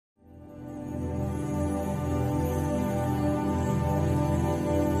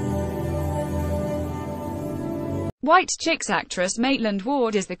White Chicks actress Maitland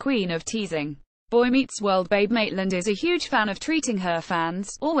Ward is the queen of teasing. Boy Meets World babe Maitland is a huge fan of treating her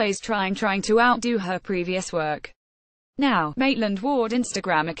fans, always trying to outdo her previous work. Now, Maitland Ward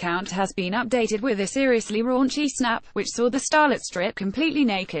Instagram account has been updated with a seriously raunchy snap, which saw the starlet strip completely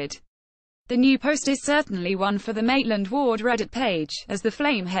naked. The new post is certainly one for the Maitland Ward Reddit page, as the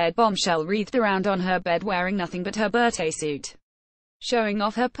flame-haired bombshell wreathed around on her bed wearing nothing but her birthday suit. Showing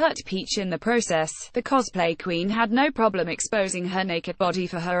off her pert peach in the process, the cosplay queen had no problem exposing her naked body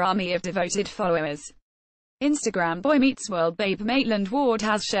for her army of devoted followers. Instagram Boy Meets World babe Maitland Ward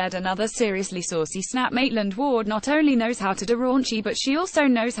has shared another seriously saucy snap. Maitland Ward not only knows how to do raunchy, but she also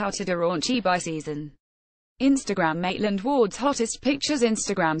knows how to do raunchy by season. Instagram Maitland Ward's hottest pictures.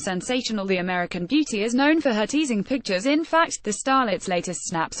 Instagram sensational. The American beauty is known for her teasing pictures. In fact, the starlet's latest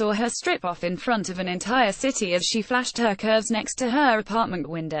snap saw her strip off in front of an entire city as she flashed her curves next to her apartment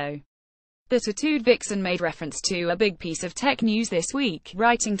window. The tattooed vixen made reference to a big piece of tech news this week,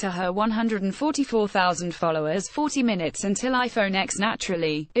 writing to her 144,000 followers, 40 minutes until iPhone X.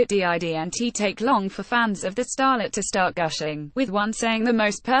 Naturally, it didn't take long for fans of the starlet to start gushing, with one saying the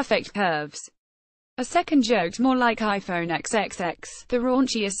most perfect curves. A second joked more like iPhone XXX. The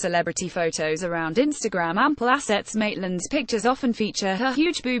raunchiest celebrity photos around Instagram. Ample assets. Maitland's pictures often feature her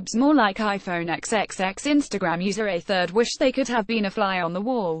huge boobs, more like iPhone XXX. Instagram user a third wished they could have been a fly on the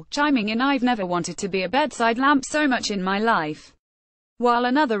wall, chiming in, "I've never wanted to be a bedside lamp so much in my life." While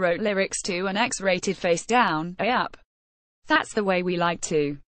another wrote lyrics to an X-rated face down, up. That's the way we like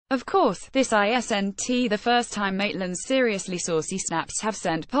to. Of course, this isn't the first time Maitland's seriously saucy snaps have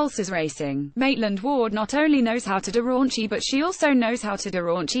sent pulses racing. Maitland Ward not only knows how to do raunchy, but she also knows how to do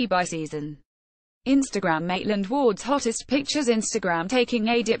raunchy by season. Instagram Maitland Ward's hottest pictures. Instagram taking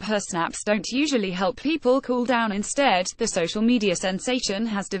a dip. Her snaps don't usually help people cool down. Instead, the social media sensation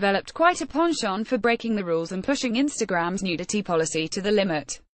has developed quite a penchant for breaking the rules and pushing Instagram's nudity policy to the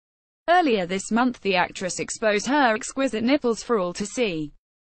limit. Earlier this month, the actress exposed her exquisite nipples for all to see.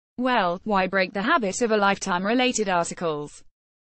 Well, why break the habit of a lifetime? Related articles.